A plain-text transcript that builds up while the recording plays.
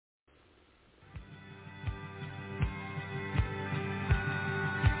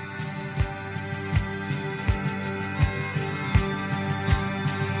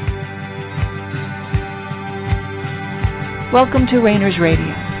Welcome to Rainers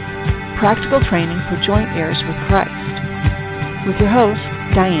Radio, practical training for joint heirs with Christ, with your host,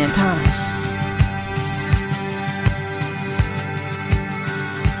 Diane Thomas.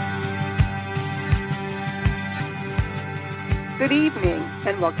 Good evening,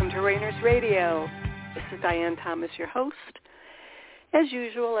 and welcome to Rainers Radio. This is Diane Thomas, your host. As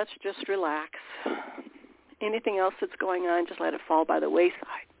usual, let's just relax. Anything else that's going on, just let it fall by the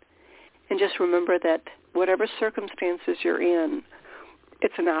wayside. And just remember that whatever circumstances you're in,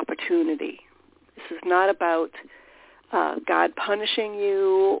 it's an opportunity. This is not about God punishing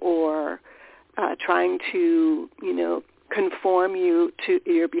you or trying to, conform you to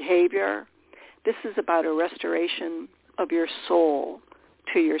your behavior. This is about a restoration of your soul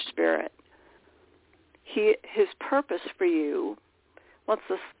to your spirit. His purpose for you, it's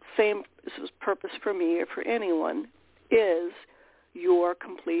the same as his purpose for me or for anyone, is your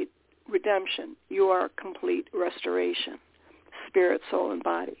complete redemption, your complete restoration, spirit, soul, and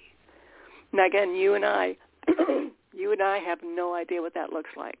body. Now again, you and I have no idea what that looks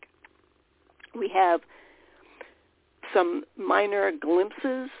like. We have some minor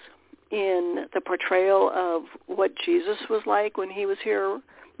glimpses in the portrayal of what Jesus was like when he was here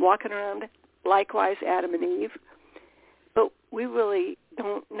walking around, likewise Adam and Eve. But we really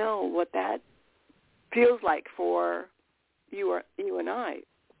don't know what that feels like for you and I,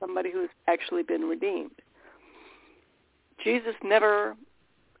 somebody who's actually been redeemed. Jesus never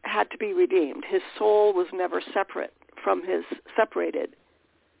had to be redeemed. His soul was never separated from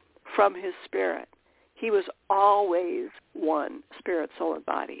his spirit. He was always one, spirit, soul, and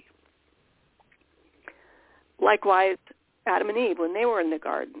body. Likewise, Adam and Eve, when they were in the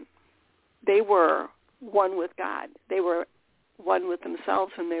garden, they were one with God. They were one with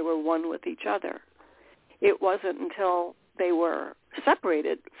themselves, and they were one with each other. It wasn't until they were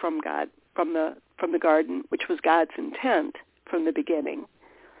separated from God, from the garden, which was God's intent from the beginning,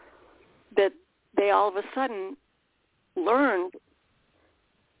 that they all of a sudden learned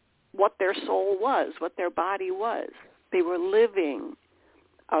what their soul was, what their body was. They were living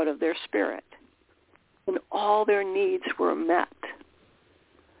out of their spirit, and all their needs were met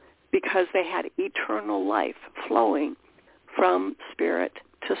because they had eternal life flowing from spirit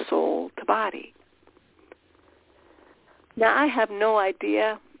to soul to body. Now, I have no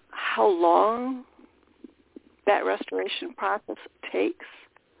idea how long that restoration process takes.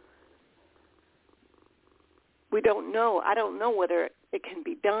 We don't know. I don't know whether it can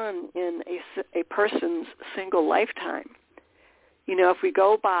be done in a person's single lifetime. If we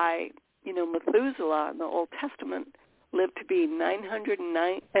go by, Methuselah in the Old Testament lived to be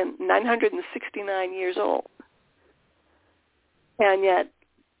 969 years old. And yet,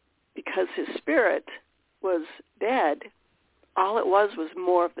 because his spirit was dead, all it was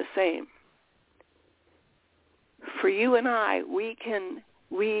more of the same. For you and I, we can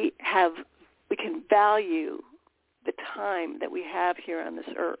value the time that we have here on this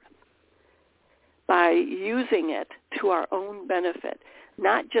earth by using it to our own benefit,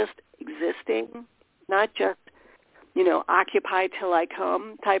 not just existing, not just, occupy till I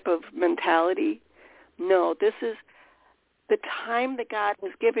come type of mentality. No, this is the time that God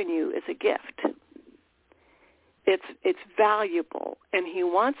has given you is a gift. It's valuable, and he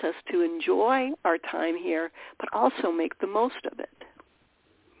wants us to enjoy our time here, but also make the most of it.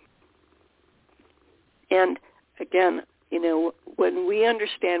 And again, when we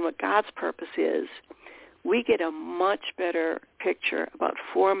understand what God's purpose is, we get a much better picture about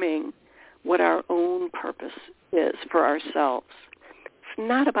forming what our own purpose is for ourselves. It's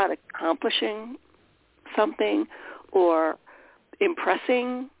not about accomplishing something or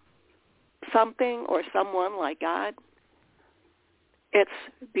impressing something or someone like God. It's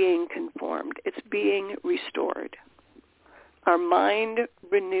being conformed. It's being restored. Our mind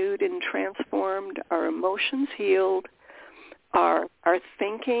renewed and transformed, our emotions healed, our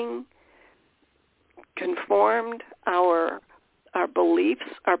thinking conformed, our beliefs,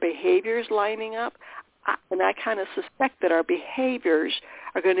 our behaviors lining up. And I kind of suspect that our behaviors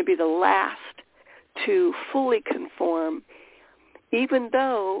are going to be the last to fully conform, even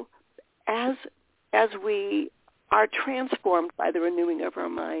though as we are transformed by the renewing of our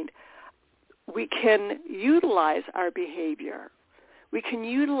mind, we can utilize our behavior. We can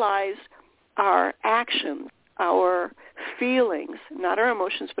utilize our actions, our feelings, not our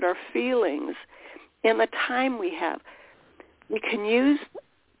emotions, but our feelings, and the time we have. We can use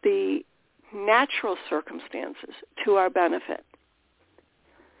the natural circumstances to our benefit.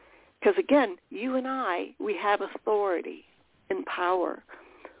 Because again, you and I, we have authority and power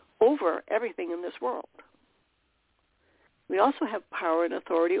over everything in this world. We also have power and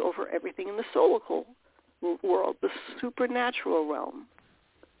authority over everything in the world, the supernatural realm.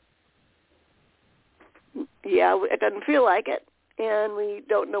 Yeah, it doesn't feel like it, and we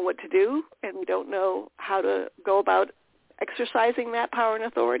don't know what to do, and we don't know how to go about exercising that power and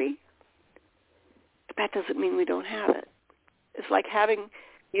authority. But that doesn't mean we don't have it. It's like having,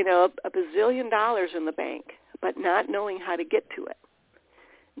 a bazillion dollars in the bank, but not knowing how to get to it.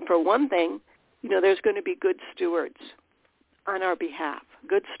 And for one thing, there's going to be good stewards on our behalf,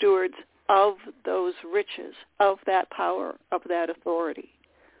 good stewards of those riches, of that power, of that authority.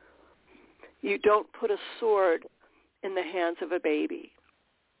 You don't put a sword in the hands of a baby.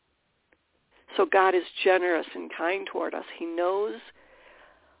 So God is generous and kind toward us. He knows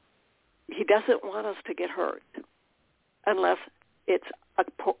he doesn't want us to get hurt unless it's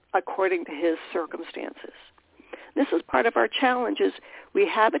according to his circumstances. This is part of our challenge is we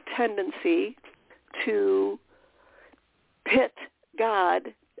have a tendency to pit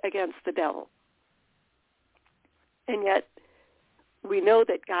God against the devil. And yet we know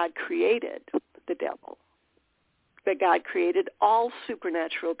that God created the devil, that God created all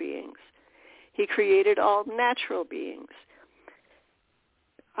supernatural beings. He created all natural beings.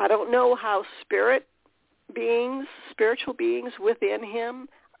 I don't know how spiritual beings within him,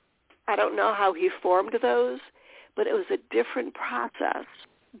 I don't know how he formed those, but it was a different process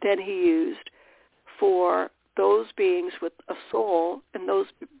than he used for those beings with a soul and those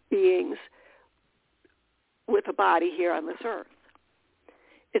beings with a body here on this earth.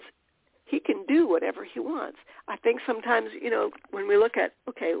 He can do whatever he wants. I think sometimes, when we look at,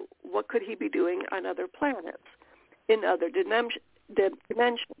 okay, what could he be doing on other planets, in other dimensions,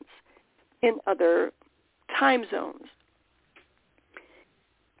 in other time zones?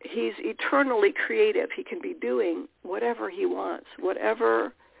 He's eternally creative. He can be doing whatever he wants,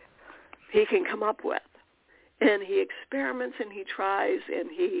 whatever he can come up with. And he experiments and he tries and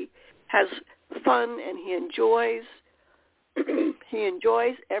he has fun and he enjoys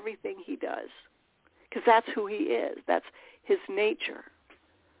everything he does because that's who he is. That's his nature.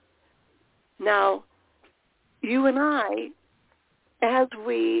 Now, you and I, as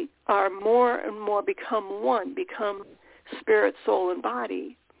we are more and more become one, become spirit, soul, and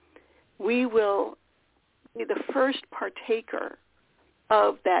body, we will be the first partaker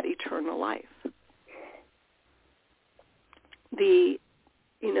of that eternal life.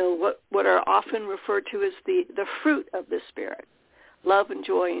 What are often referred to as the fruit of the Spirit, love and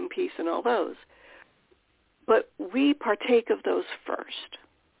joy and peace and all those. But we partake of those first.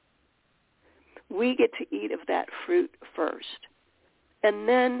 We get to eat of that fruit first. And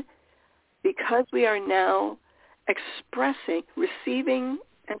then because we are now receiving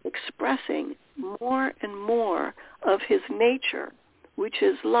and expressing more and more of his nature, which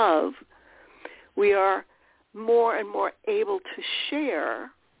is love, we are more and more able to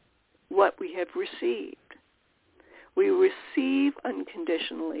share what we have received. We receive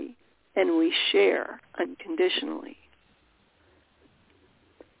unconditionally and we share unconditionally.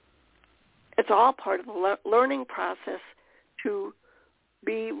 It's all part of the learning process to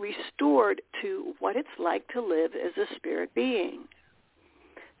be restored to what it's like to live as a spirit being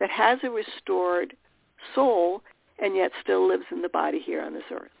that has a restored soul and yet still lives in the body here on this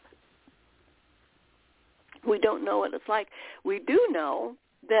earth. We don't know what it's like. We do know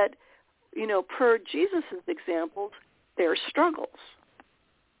that, per Jesus' examples, there are struggles.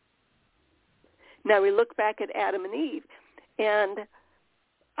 Now we look back at Adam and Eve, and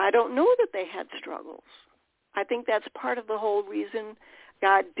I don't know that they had struggles. I think that's part of the whole reason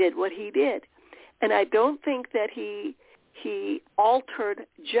God did what he did. And I don't think that he altered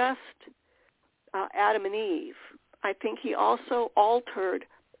just Adam and Eve. I think he also altered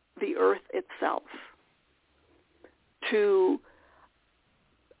the earth itself to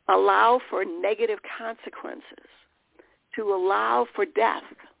allow for negative consequences, to allow for death.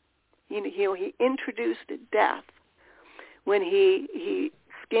 He introduced death when he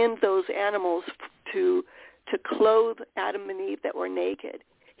skinned those animals to clothe Adam and Eve that were naked.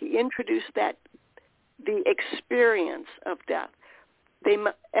 He introduced the experience of death.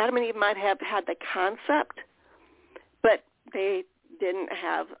 Adam and Eve might have had the concept, but they didn't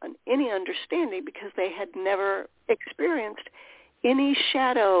have any understanding because they had never experienced any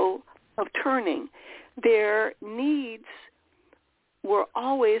shadow of turning. Their needs were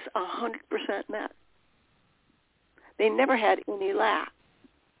always 100% met. They never had any lack.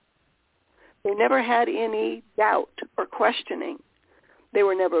 They never had any doubt or questioning. They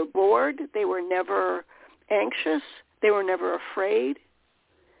were never bored. They were never anxious. They were never afraid.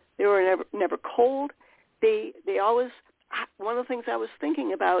 They were never cold. They always, one of the things I was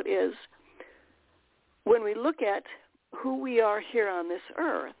thinking about is when we look at who we are here on this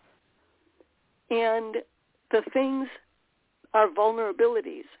earth, and the things, our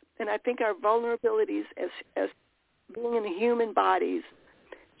vulnerabilities, and I think our vulnerabilities as being in human bodies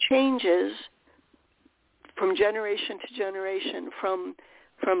changes from generation to generation, from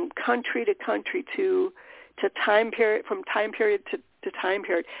country to country to time period, from time period to time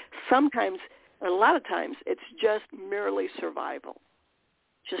period. Sometimes, a lot of times, it's just merely survival.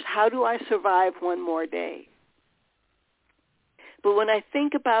 Just how do I survive one more day? But when I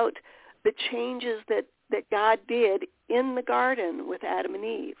think about the changes that God did in the garden with Adam and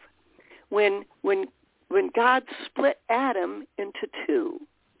Eve, when God split Adam into two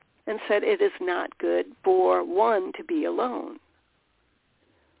and said it is not good for one to be alone,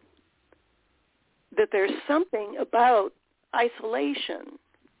 that there's something about isolation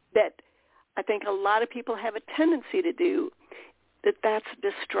that I think a lot of people have a tendency to do, that's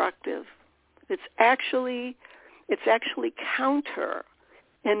destructive. It's actually counter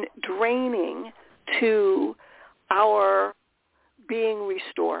and draining to our being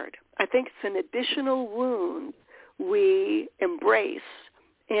restored. I think it's an additional wound we embrace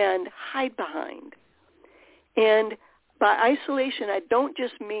and hide behind. And by isolation, I don't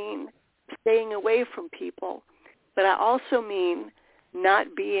just mean staying away from people, but I also mean not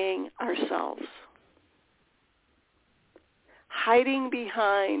being ourselves. Hiding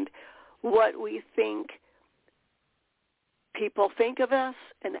behind what we think people think of us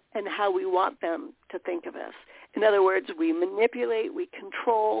and how we want them to think of us. In other words, we manipulate, we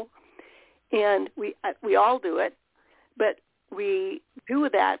control, and we all do it, but we do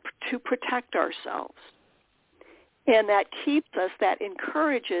that to protect ourselves. And that keeps us, that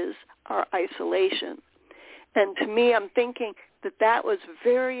encourages our isolation. And to me, I'm thinking that was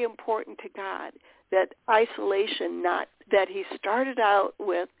very important to God, that isolation, not that he started out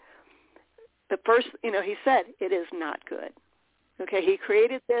with the first, he said, it is not good. Okay, he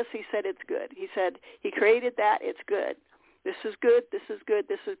created this, he said it's good. He said he created that, it's good. This is good, this is good,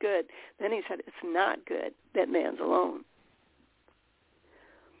 this is good. Then he said it's not good that man's alone.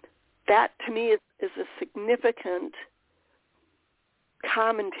 That, to me, is a significant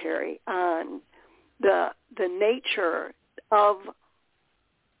commentary on the nature of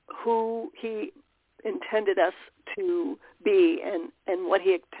who he intended us to be and what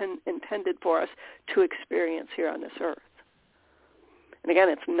he intended for us to experience here on this earth. And again,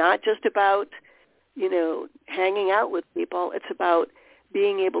 it's not just about, hanging out with people. It's about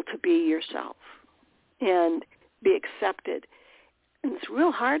being able to be yourself and be accepted. And it's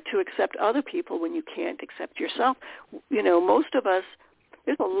real hard to accept other people when you can't accept yourself. Most of us,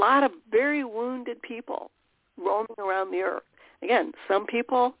 there's a lot of very wounded people roaming around the earth. Again, some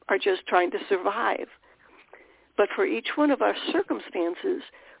people are just trying to survive. But for each one of our circumstances,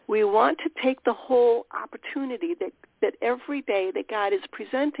 we want to take the whole opportunity that every day that God is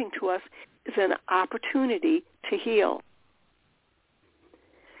presenting to us is an opportunity to heal.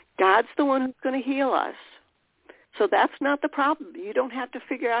 God's the one who's going to heal us. So that's not the problem. You don't have to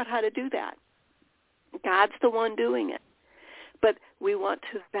figure out how to do that. God's the one doing it. But we want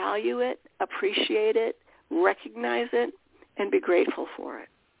to value it, appreciate it, recognize it, and be grateful for it.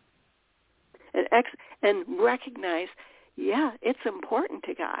 And recognize, it's important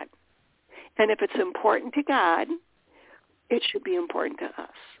to God. And if it's important to God, it should be important to us.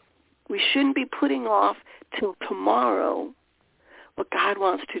 We shouldn't be putting off till tomorrow what God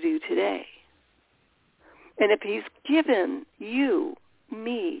wants to do today. And if he's given you,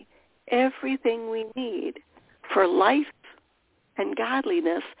 me, everything we need for life and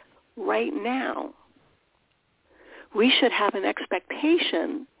godliness right now, we should have an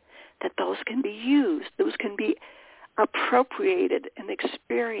expectation that those can be used, those can be appropriated and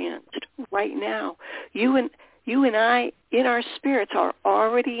experienced right now. You and I, in our spirits, are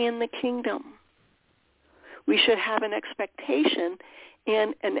already in the kingdom. We should have an expectation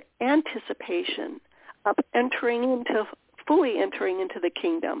and an anticipation of fully entering into the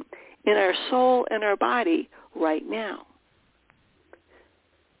kingdom in our soul and our body right now.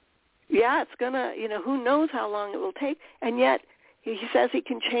 Yeah, it's going to, who knows how long it will take, and yet he says he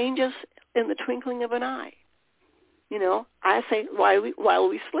can change us in the twinkling of an eye. I say, while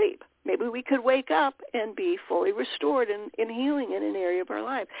we sleep. Maybe we could wake up and be fully restored in healing in an area of our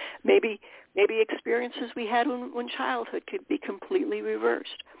life. Maybe experiences we had when childhood could be completely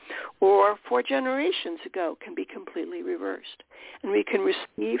reversed, or 4 generations ago can be completely reversed, and we can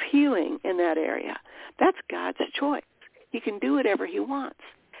receive healing in that area. That's God's choice. He can do whatever he wants.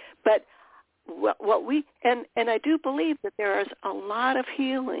 But what we and I do believe that there is a lot of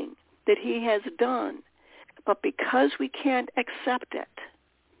healing that he has done, but because we can't accept it,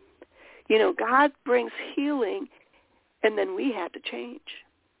 God brings healing, and then we have to change.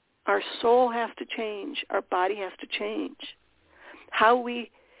 Our soul has to change. Our body has to change. How we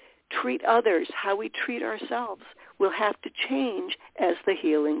treat others, how we treat ourselves will have to change as the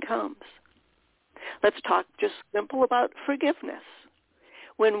healing comes. Let's talk just simple about forgiveness.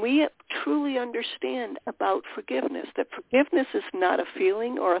 When we truly understand about forgiveness, that forgiveness is not a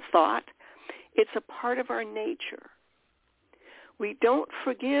feeling or a thought, it's a part of our nature. We don't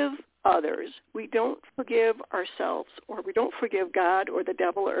forgive others, we don't forgive ourselves, or we don't forgive God or the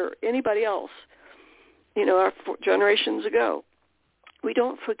devil or anybody else, our generations ago. We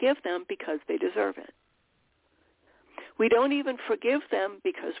don't forgive them because they deserve it. We don't even forgive them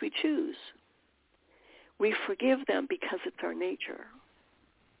because we choose. We forgive them because it's our nature.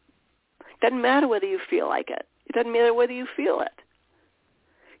 It doesn't matter whether you feel like it. It doesn't matter whether you feel it.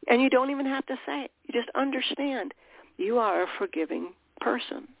 And you don't even have to say it. You just understand you are a forgiving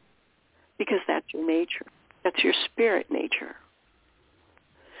person because that's your nature. That's your spirit nature.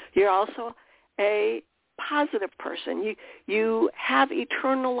 You're also a positive person. You have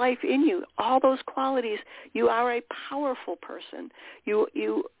eternal life in you. All those qualities. You are a powerful person.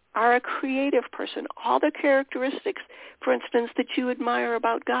 You are a creative person. All the characteristics, for instance, that you admire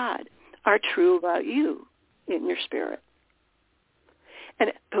about God are true about you in your spirit.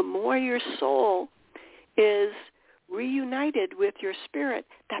 And the more your soul is reunited with your spirit,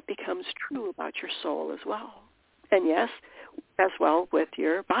 that becomes true about your soul as well. And yes, as well with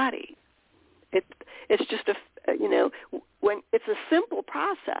your body. It's just when it's a simple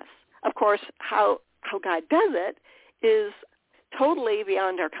process. Of course, how God does it is totally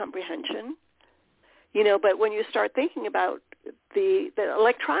beyond our comprehension. But when you start thinking about the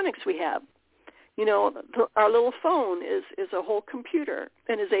electronics we have, our little phone is a whole computer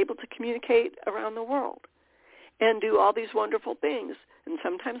and is able to communicate around the world and do all these wonderful things, and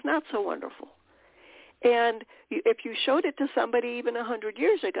sometimes not so wonderful. And if you showed it to somebody even 100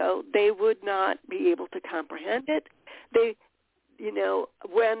 years ago, they would not be able to comprehend it.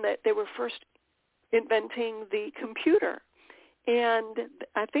 When they were first inventing the computer, and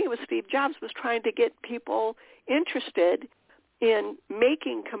I think it was Steve Jobs was trying to get people interested in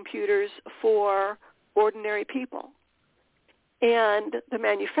making computers for ordinary people. And the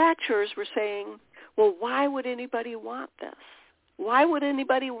manufacturers were saying, well, why would anybody want this? Why would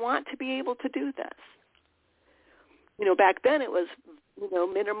anybody want to be able to do this? Back then it was,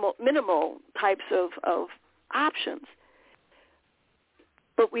 minimal types of options.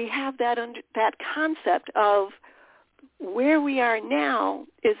 But we have that concept of where we are now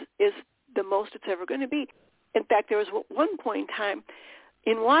is the most it's ever going to be. In fact, there was one point in time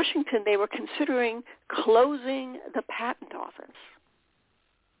in Washington they were considering closing the patent office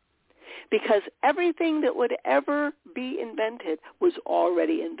because everything that would ever be invented was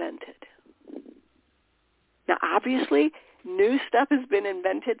already invented. Now, obviously, new stuff has been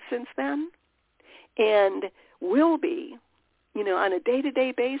invented since then and will be, on a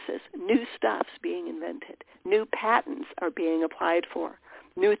day-to-day basis, new stuff's being invented. New patents are being applied for.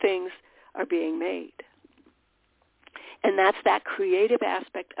 New things are being made. And that's that creative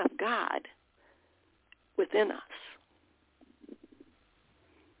aspect of God within us.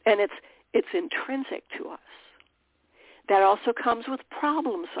 And it's intrinsic to us. That also comes with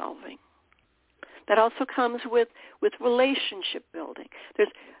problem solving. That also comes with relationship building. There's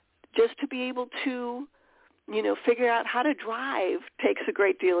just to be able to, figure out how to drive takes a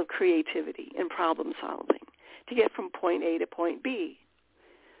great deal of creativity and problem solving to get from point A to point B,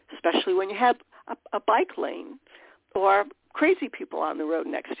 especially when you have a bike lane or crazy people on the road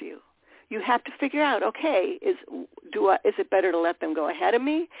next to you. You have to figure out, okay, is it better to let them go ahead of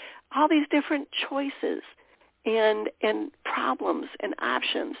me? All these different choices and problems and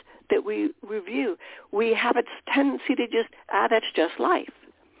options that we review. We have a tendency to just, that's just life.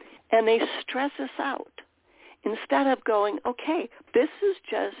 And they stress us out instead of going, okay, this is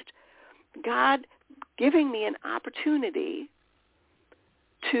just God giving me an opportunity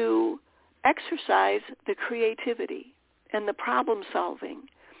to exercise the creativity and the problem solving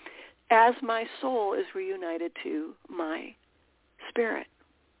as my soul is reunited to my spirit.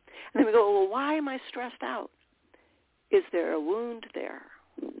 And then we go, well, why am I stressed out? Is there a wound there?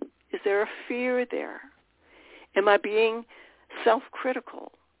 Is there a fear there? Am I being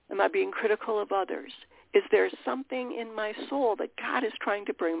self-critical? Am I being critical of others? Is there something in my soul that God is trying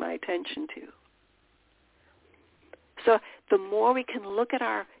to bring my attention to? So the more we can look at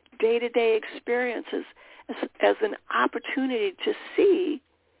our day-to-day experiences as an opportunity to see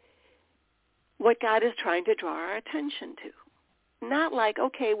what God is trying to draw our attention to. Not like,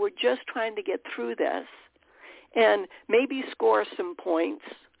 okay, we're just trying to get through this and maybe score some points,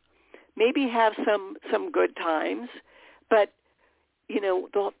 maybe have some good times, but,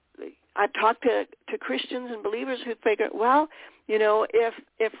 I've talked to Christians and believers who figure, well,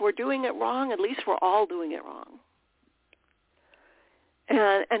 if we're doing it wrong, at least we're all doing it wrong.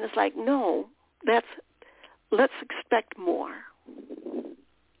 And it's like, no, let's expect more.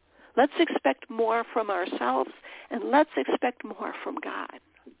 Let's expect more from ourselves, and let's expect more from God.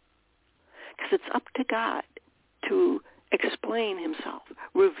 Because it's up to God to explain himself,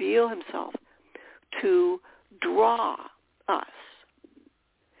 reveal himself, to draw us.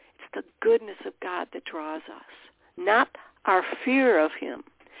 It's the goodness of God that draws us, not our fear of him,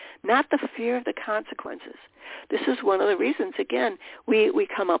 not the fear of the consequences. This is one of the reasons, again, we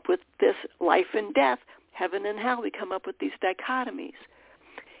come up with this life and death, heaven and hell. We come up with these dichotomies.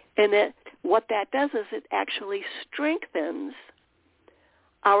 And what that does is it actually strengthens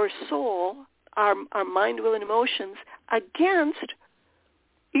our soul, our mind, will, and emotions against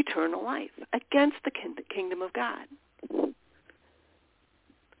eternal life, against the kingdom of God.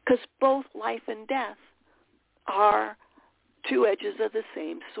 Because both life and death are two edges of the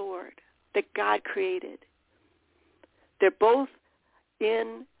same sword that God created. They're both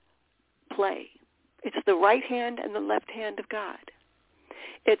in play. It's the right hand and the left hand of God.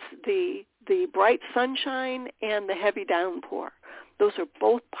 It's the bright sunshine and the heavy downpour. Those are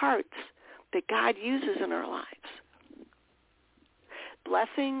both parts that God uses in our lives.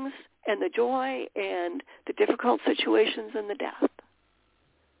 Blessings and the joy and the difficult situations and the death.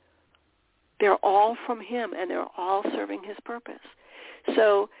 They're all from him, and they're all serving his purpose.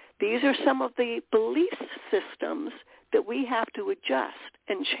 So these are some of the belief systems that we have to adjust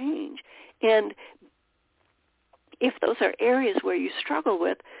and change. And if those are areas where you struggle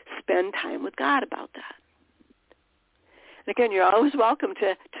with, spend time with God about that. And again, you're always welcome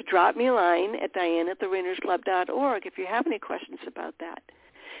to drop me a line at diane@therainersclub.org if you have any questions about that.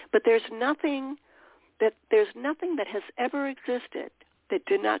 But there's nothing that has ever existed that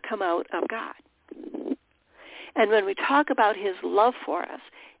did not come out of God. And when we talk about his love for us,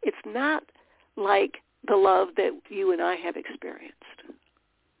 it's not like the love that you and I have experienced.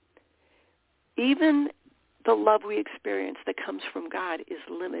 Even the love we experience that comes from God is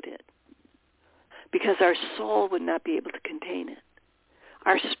limited because our soul would not be able to contain it.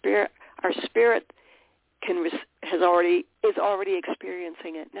 Our spirit is already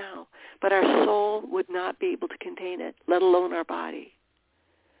experiencing it now, but our soul would not be able to contain it, let alone our body.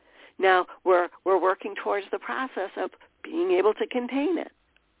 Now we're working towards the process of being able to contain it.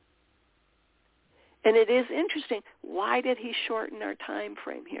 And it is interesting. Why did he shorten our time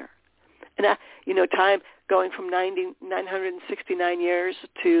frame here? And time going from 969 years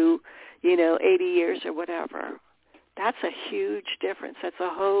to 80 years or whatever. That's a huge difference. That's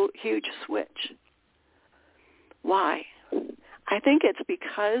a huge switch. Why? I think it's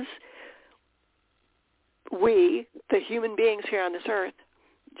because we, the human beings here on this earth,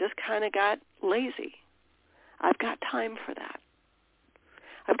 just kind of got lazy. I've got time for that.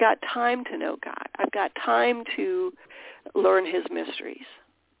 I've got time to know God. I've got time to learn his mysteries.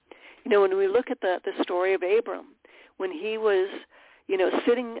 When we look at the story of Abram, when he was,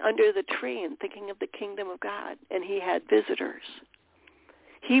 sitting under the tree and thinking of the kingdom of God, and he had visitors,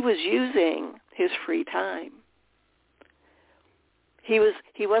 he was using his free time. He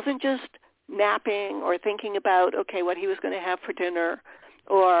wasn't just napping or thinking about, what he was going to have for dinner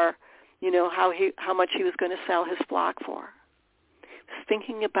or, how much he was going to sell his flock for. He was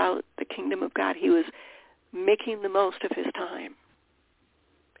thinking about the kingdom of God. He was making the most of his time.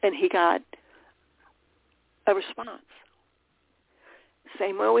 And he got a response.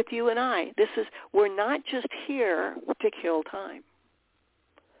 Same way with you and I. We're not just here to kill time.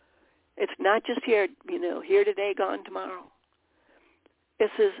 It's not just here today, gone tomorrow.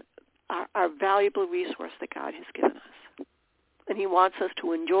 This is our valuable resource that God has given us. And he wants us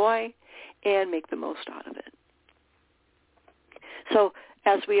to enjoy and make the most out of it. So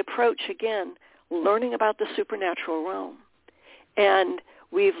as we approach, again, learning about the supernatural realm, and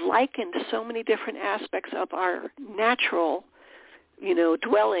we've likened so many different aspects of our natural,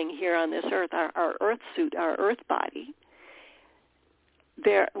 dwelling here on this earth, our earth suit, our earth body.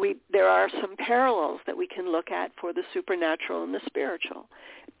 There are some parallels that we can look at for the supernatural and the spiritual.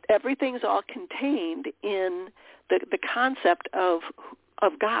 Everything's all contained in the concept of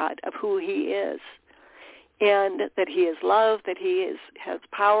God, of who he is, and that he is love, that he has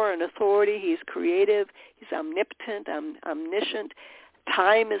power and authority, he's creative, he's omnipotent, omniscient.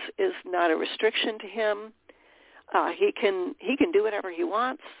 Time is not a restriction to him. He can do whatever he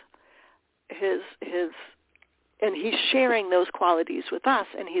wants. And he's sharing those qualities with us,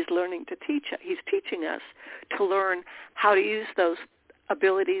 and he's learning to teach. He's teaching us to learn how to use those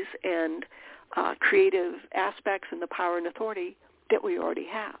abilities and creative aspects and the power and authority that we already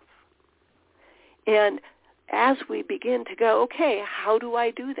have. And as we begin to go, okay, how do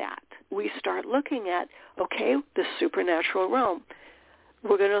I do that? We start looking at, okay, the supernatural realm.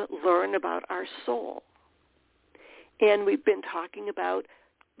 We're going to learn about our soul. And we've been talking about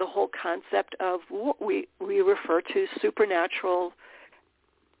the whole concept of what we refer to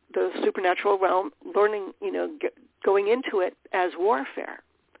the supernatural realm, learning, going into it as warfare,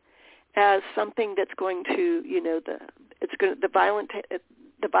 as something that's going to, the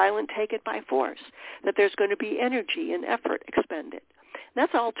violent take it by force, that there's going to be energy and effort expended.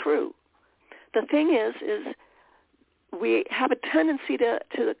 That's all true. The thing is we have a tendency to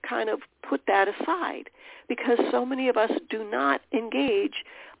kind of put that aside because so many of us do not engage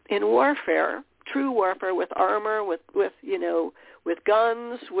in warfare, true warfare with armor, with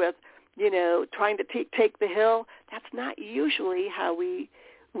guns, with, trying to take the hill. That's not usually how we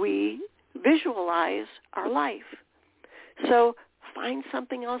visualize our life. So find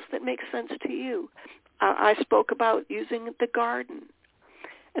something else that makes sense to you. I spoke about using the garden.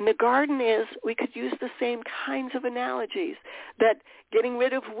 And the garden we could use the same kinds of analogies, that getting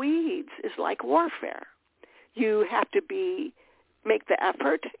rid of weeds is like warfare. You have to make the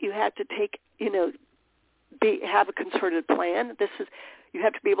effort. You have to have a concerted plan. You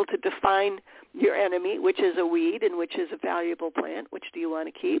have to be able to define your enemy, which is a weed and which is a valuable plant, which do you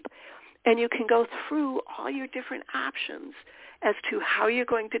want to keep. And you can go through all your different options as to how you're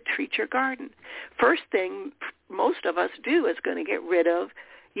going to treat your garden. First thing most of us do is going to get rid of,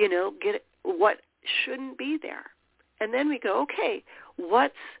 get what shouldn't be there. And then we go, okay,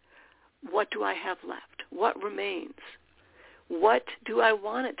 what do I have left? What remains? What do I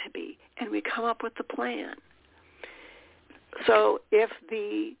want it to be? And we come up with the plan. So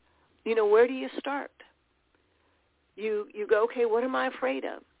where do you start? You go, okay, what am I afraid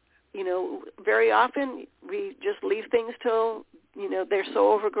of? Very often we just leave things till, they're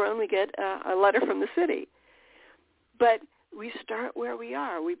so overgrown we get a letter from the city. But we start where we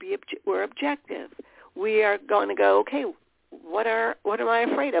are. We're objective. We are going to go, okay, what am I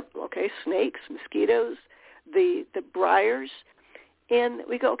afraid of? Okay, snakes, mosquitoes, the briars. And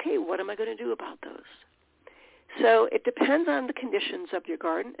we go, okay, what am I going to do about those? So it depends on the conditions of your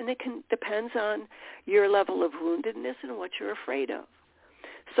garden, and it depends on your level of woundedness and what you're afraid of.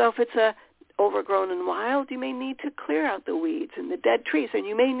 So if it's overgrown and wild, you may need to clear out the weeds and the dead trees, and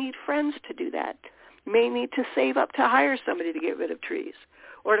you may need friends to do that. You may need to save up to hire somebody to get rid of trees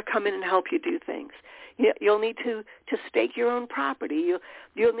or to come in and help you do things. You'll need to stake your own property.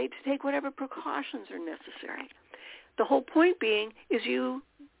 You'll need to take whatever precautions are necessary. The whole point being is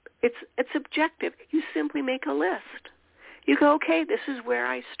it's objective. You simply make a list. You go, okay, this is where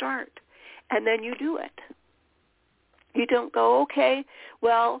I start, and then you do it. You don't go, okay,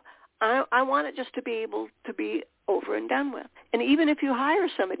 well, I want it just to be able to be over and done with. And even if you hire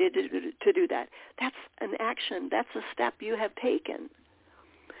somebody to do that, that's an action. That's a step you have taken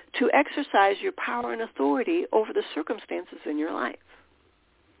to exercise your power and authority over the circumstances in your life.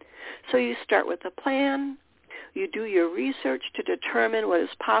 So you start with a plan. You do your research to determine what is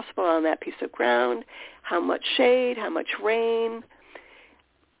possible on that piece of ground, how much shade, how much rain,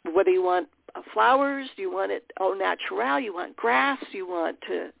 whether you want flowers, do you want it au naturel, you want grass, you want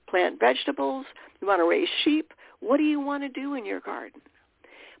to plant vegetables, you want to raise sheep. What do you want to do in your garden?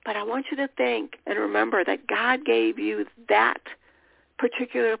 But I want you to think and remember that God gave you that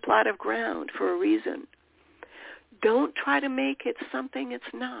particular plot of ground for a reason. Don't try to make it something it's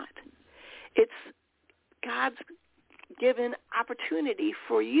not. It's God's given opportunity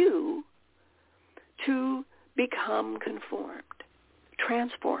for you to become conformed,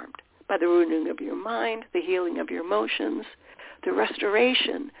 transformed by the renewing of your mind, the healing of your emotions, the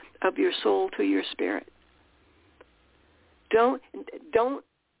restoration of your soul to your spirit. Don't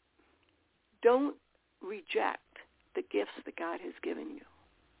reject the gifts that God has given you.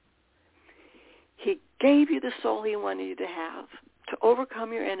 He gave you the soul he wanted you to have, to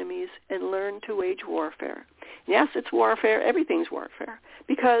overcome your enemies and learn to wage warfare. Yes, it's warfare. Everything's warfare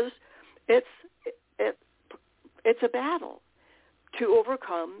because it's a battle to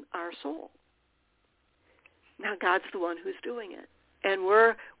overcome our soul. Now God's the one who's doing it, and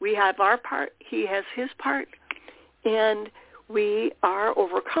we have our part. He has his part, and we are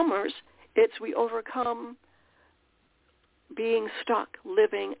overcomers. We overcome being stuck,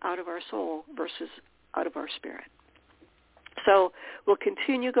 living out of our soul versus out of our spirit. So we'll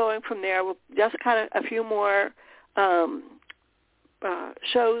continue going from there. We'll just kind of a few more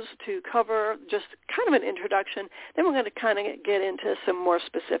shows to cover, just kind of an introduction. Then we're going to kind of get into some more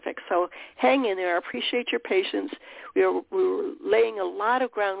specifics. So hang in there. I appreciate your patience. We're laying a lot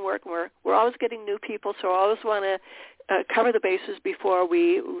of groundwork. We're always getting new people, so I always want to cover the bases before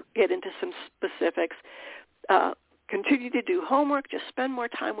we get into some specifics. Continue to do homework. Just spend more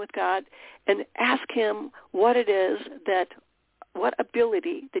time with God and ask him what it is what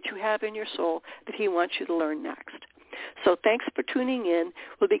ability that you have in your soul that he wants you to learn next. So thanks for tuning in.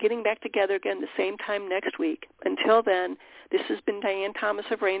 We'll be getting back together again the same time next week. Until then, this has been Diane Thomas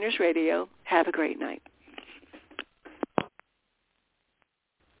of Rainers Radio. Have a great night.